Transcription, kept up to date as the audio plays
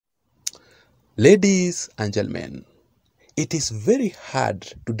Ladies and gentlemen, it is very hard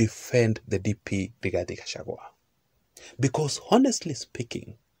to defend the DP Rigathi Gachagua because honestly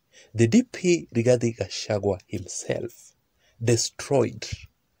speaking, the DP Rigathi Gachagua himself destroyed,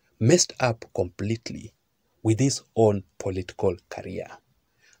 messed up completely with his own political career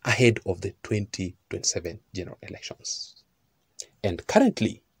ahead of the 2027 general elections. And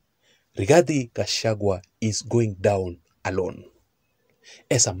currently, Rigathi Gachagua is going down alone.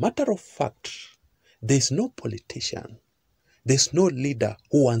 As a matter of fact, there's no politician, there's no leader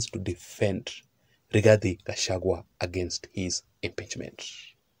who wants to defend Rigathi Gachagua against his impeachment.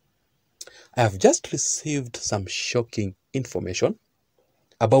 I have just received some shocking information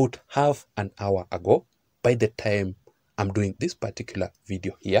about half an hour ago by the time I'm doing this particular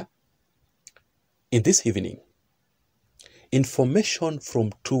video here. In this evening, information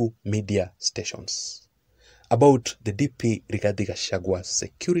from two media stations about the DP Rigathi Gachagua's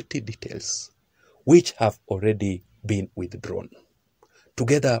security details, which have already been withdrawn,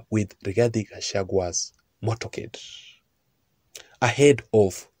 together with Rigathi Gachagua's MOTORCADE, ahead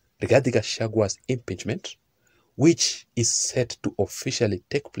of Rigathi Gachagua's impeachment, which is set to officially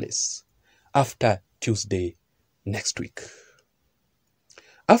take place after Tuesday next week.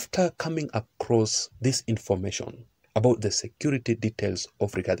 After coming across this information about the security details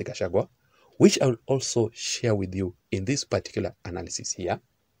of Rigathi Gachagua, which I will also share with you in this particular analysis here,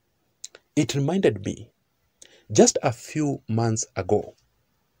 it reminded me just a few months ago,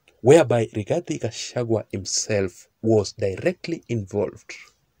 whereby Rigathi Gachagua himself was directly involved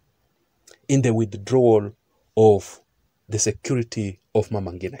in the withdrawal of the security of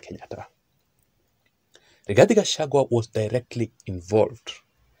Mama Ngina Kenyatta. Rigathi Gachagua was directly involved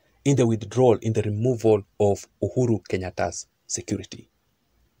in the withdrawal, in the removal of Uhuru Kenyatta's security,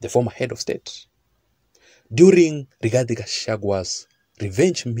 the former head of state, during Rigathi Gachagua's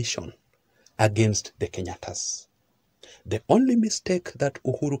revenge mission against the Kenyattas. The only mistake that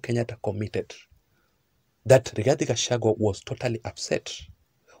Uhuru Kenyatta committed, that Rigathi Gachagua was totally upset,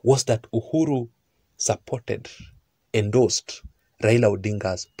 was that Uhuru supported, endorsed Raila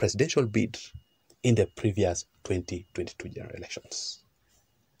Odinga's presidential bid in the previous 2022 general elections.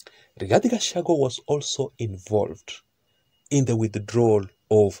 Rigathi Gachagua was also involved in the withdrawal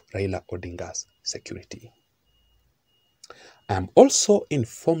of Raila Odinga's security. I am also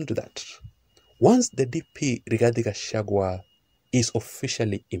informed that once the DP Rigathi Gachagua is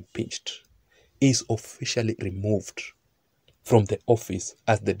officially impeached, is officially removed from the office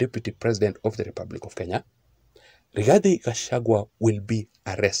as the Deputy President of the Republic of Kenya, Rigathi Gachagua will be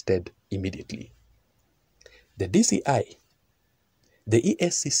arrested immediately. The DCI, the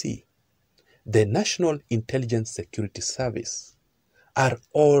ESCC, the National Intelligence Security Service are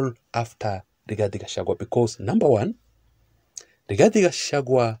all after Rigathi Gachagua because, number one, Rigathi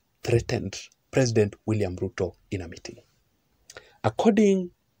Gachagua threatened President William Ruto in a meeting.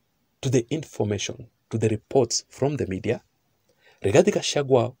 According to the information, to the reports from the media, Rigathi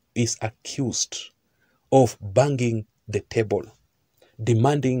Gachagua is accused of banging the table,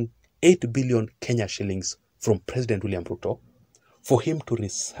 demanding 8 billion Kenya shillings from President William Ruto for him to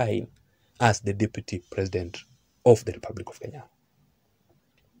resign as the Deputy President of the Republic of Kenya.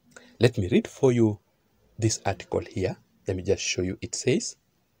 Let me read for you this article here. Let me just show you. It says,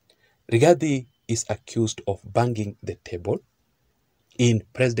 Rigathi is accused of banging the table in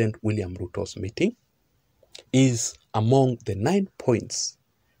President William Ruto's meeting, is among the 9 points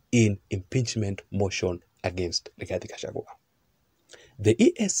in impeachment motion against Rigathi Gachagua. The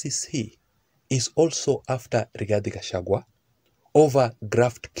ESCC is also after Rigathi Gachagua over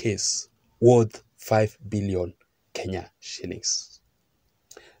graft case worth 5 billion Kenya shillings.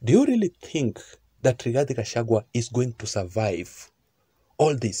 Do you really think that Rigathi Gachagua is going to survive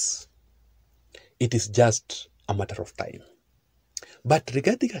all this? It is just a matter of time. But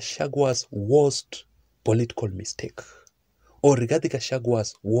Rigathi Gachagua's worst political mistake, or Rigathi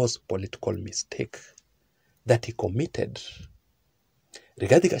Gachagua's worst political mistake that he committed,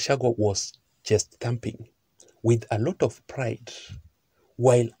 Rigathi Gachagua was just thumping with a lot of pride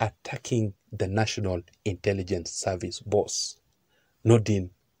while attacking the National Intelligence Service boss, Nordin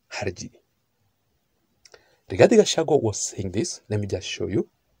Harji. Rigathi Gachagua was saying this, let me just show you,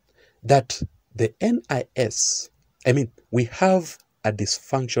 that the NIS, we have a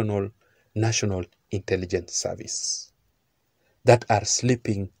dysfunctional National Intelligence Service that are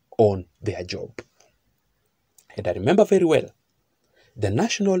sleeping on their job. And I remember very well, the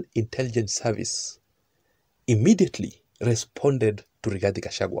National Intelligence Service immediately responded to Rigathi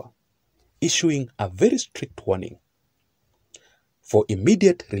Gachagua, issuing a very strict warning for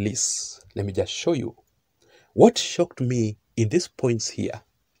immediate release. Let me just show you. What shocked me in these points here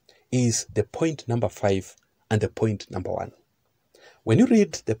is the point number 5 and the point number 1. When you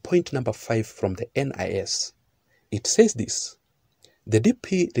read the point number 5 from the NIS, it says this: the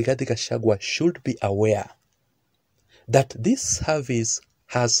DP Rigathi Gachagua should be aware that this service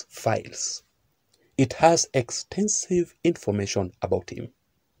has files. It has extensive information about him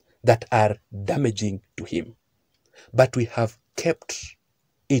that are damaging to him, but we have kept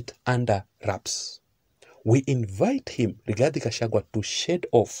it under wraps. We invite him, Rigathi Gachagua, to shed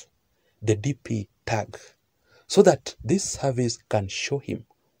off the DP tag so that this service can show him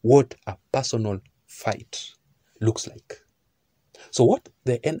what a personal fight looks like. So what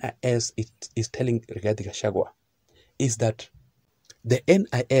the NIS is telling Rigathi Gachagua is that the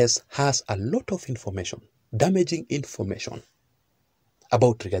NIS has a lot of information, damaging information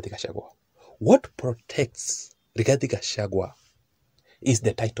about Rigathi Gachagua. What protects Rigathi Gachagua is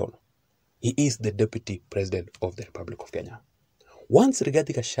the title. He is the Deputy President of the Republic of Kenya. Once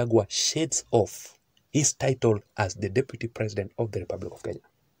Rigathi Gachagua sheds off his title as the Deputy President of the Republic of Kenya,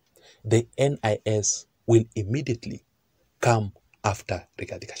 the NIS will immediately come after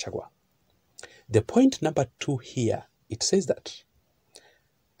Rigathi Gachagua. The point number 2 here, it says that,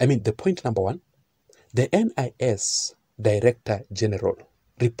 the point number 1, the NIS Director General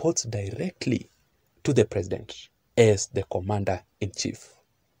reports directly to the President as the Commander-in-Chief.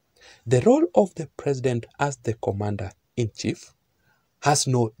 The role of the President as the Commander-in-Chief has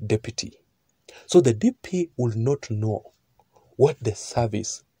no deputy. So the DP will not know what the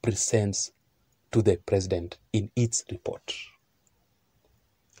service presents to the President in its report.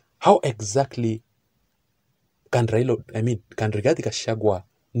 How exactly can Rigathi Gachagua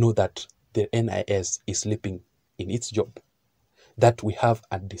know that the NIS is sleeping in its job? That we have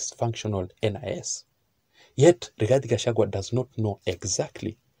a dysfunctional NIS. Yet Rigathi Gachagua does not know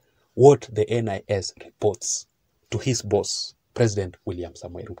exactly what the NIS reports to his boss, President William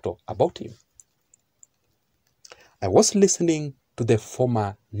Samoei Ruto, about him. I was listening to the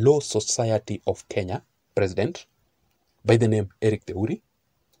former Law Society of Kenya president by the name Eric Deuri,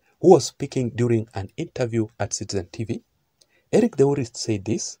 who was speaking during an interview at Citizen TV. Eric Deuri said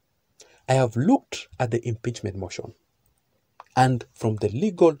this: I have looked at the impeachment motion, and from the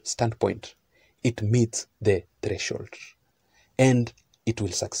legal standpoint, it meets the threshold, and it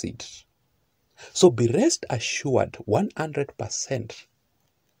will succeed. So be rest assured 100%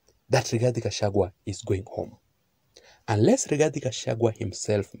 that Rigathi Gachagua is going home. Unless Rigathi Gachagua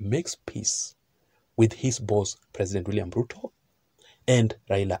himself makes peace with his boss, President William Ruto, and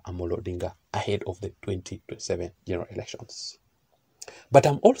Raila Amolo Odinga ahead of the 2027 general elections. But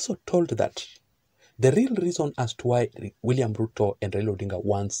I'm also told that the real reason as to why William Ruto and Raila Odinga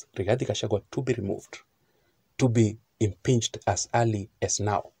wants Rigathi Gachagua to be removed, to be impeached as early as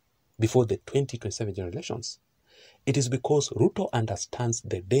now, before the 2027 general elections, it is because Ruto understands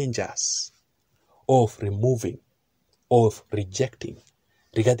the dangers of removing, of rejecting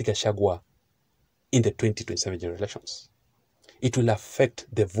Rigathi Gachagua in the 2027 general elections. It will affect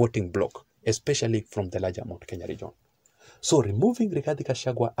the voting bloc, especially from the larger Mount Kenya region. So removing Rigathi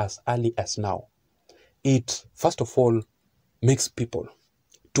Gachagua as early as now, it first of all makes people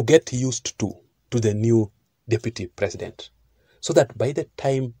to get used to the new deputy president, so that by the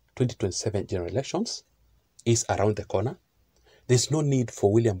time 2027 general elections is around the corner, there's no need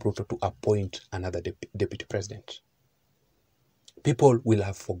for William Ruto to appoint another deputy president. People will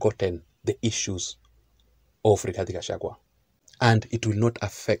have forgotten the issues of Rigathi Gachagua, and it will not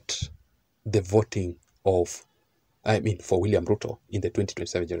affect the voting of, for William Ruto in the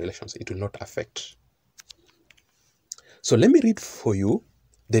 2027 general elections. It will not affect. So let me read for you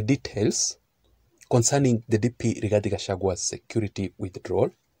the details concerning the DP Rigathi Gachagua's security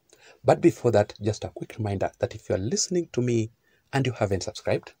withdrawal. But before that, just a quick reminder that if you are listening to me and you haven't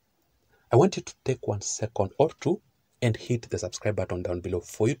subscribed, I want you to take 1 second or 2 and hit the subscribe button down below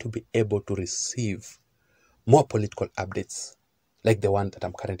for you to be able to receive more political updates like the one that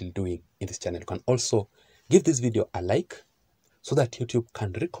I'm currently doing in this channel. You can also give this video a like so that YouTube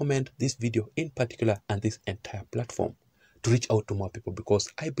can recommend this video in particular and this entire platform to reach out to more people, because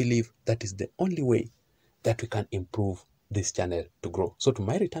I believe that is the only way that we can improve this channel to grow. So to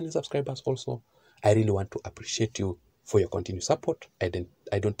my returning subscribers also, I really want to appreciate you for your continued support. I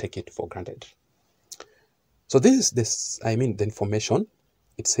don't take it for granted. So this is the information.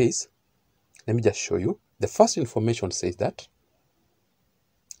 It says, let me just show you. The first information says that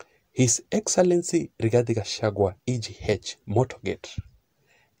His Excellency Rigathi Gachagua EGH MOTORCADE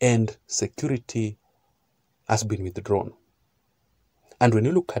and security has been withdrawn. And when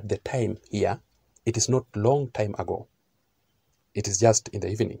you look at the time here, it is not long time ago. It is just in the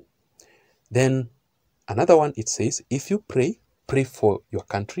evening. Then another one, it says, if you pray for your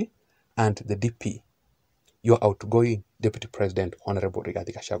country, and the DP, your outgoing Deputy President, Honorable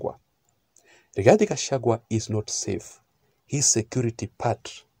Rigathi Gachagua. Rigathi Gachagua is not safe. His security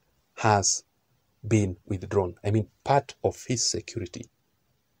part has been withdrawn. I mean, part of his security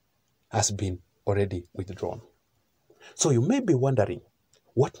has been already withdrawn. So you may be wondering,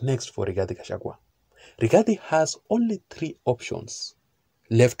 what next for Rigathi Gachagua? Rigathi has only 3 options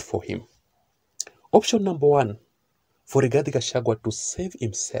left for him. Option number 1, for Rigathi Gachagua to save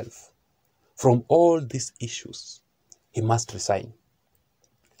himself from all these issues, he must resign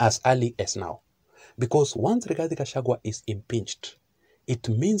as early as now. Because once Rigathi Gachagua is impeached, it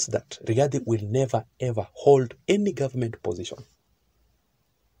means that Rigathi will never ever hold any government position,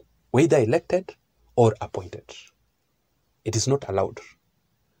 whether elected or appointed. It is not allowed.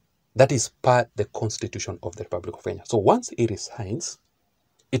 That is per the Constitution of the Republic of Kenya. So once he resigns,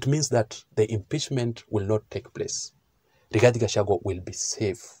 it means that the impeachment will not take place. Rigathi Gachagua will be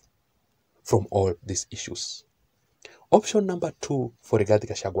safe from all these issues. Option number 2 for Rigathi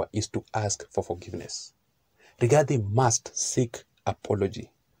Gachagua is to ask for forgiveness. Rigathi must seek apology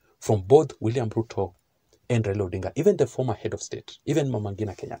from both William Ruto and Raila Odinga, even the former head of state, even Mama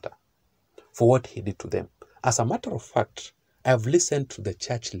Ngina Kenyatta, for what he did to them. As a matter of fact, I have listened to the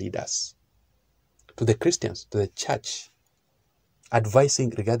church leaders, to the Christians, to the church,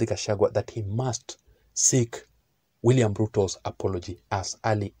 advising Rigathi Gachagua that he must seek William Ruto's apology as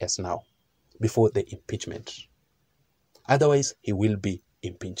early as now, before the impeachment. Otherwise, he will be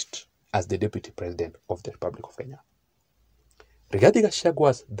impeached as the Deputy President of the Republic of Kenya. Rigathi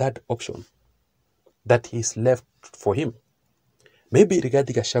Gachagua's third option that is left for him, maybe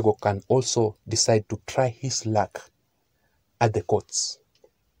Rigathi Gachagua can also decide to try his luck at the courts.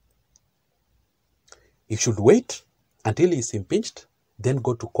 He should wait until he is impeached, then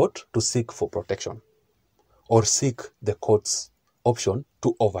go to court to seek for protection, or seek the court's option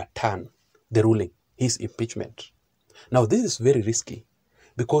to overturn the ruling, his impeachment. Now, this is very risky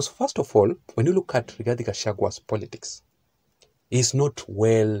because, first of all, when you look at Rigathi Gachagua's politics, he's not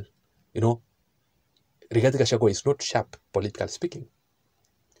well, Rigathi Gachagua is not sharp, politically speaking.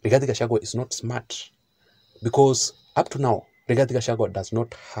 Rigathi Gachagua is not smart because up to now, Rigathi Gachagua does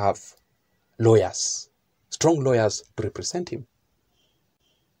not have lawyers, strong lawyers to represent him.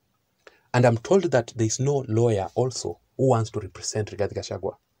 And I'm told that there is no lawyer also who wants to represent Rigathi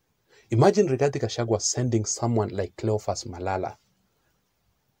Gachagua. Imagine Rigathi Gachagua sending someone like Cleophas Malala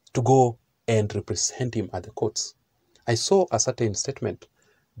to go and represent him at the courts. I saw a certain statement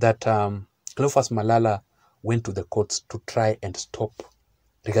that Cleophas Malala went to the courts to try and stop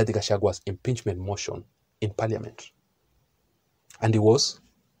Rigathi Gachagua's impeachment motion in Parliament. And he was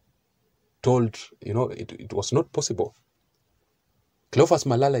told, it was not possible. Cleophas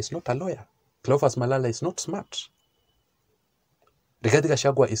Malala is not a lawyer. Cleophas Malala is not smart. Rigathi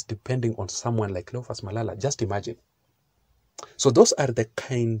Gachagua is depending on someone like Cleophas Malala. Just imagine. So those are the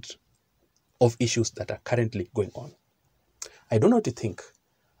kind of issues that are currently going on. I don't know what you think.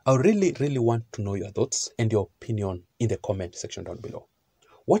 I really, really want to know your thoughts and your opinion in the comment section down below.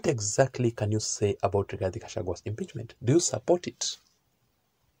 What exactly can you say about Rigathi Gachagua's impeachment? Do you support it?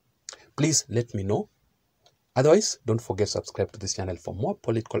 Please let me know. Otherwise, don't forget to subscribe to this channel for more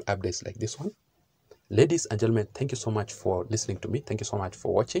political updates like this one. Ladies and gentlemen, thank you so much for listening to me. Thank you so much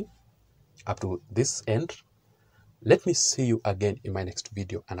for watching up to this end. Let me see you again in my next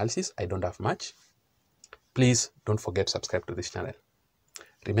video analysis. I don't have much. Please don't forget to subscribe to this channel.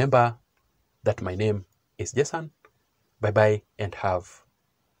 Remember that my name is Jason. Bye-bye and have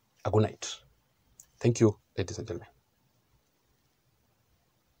a good night. Thank you, ladies and gentlemen.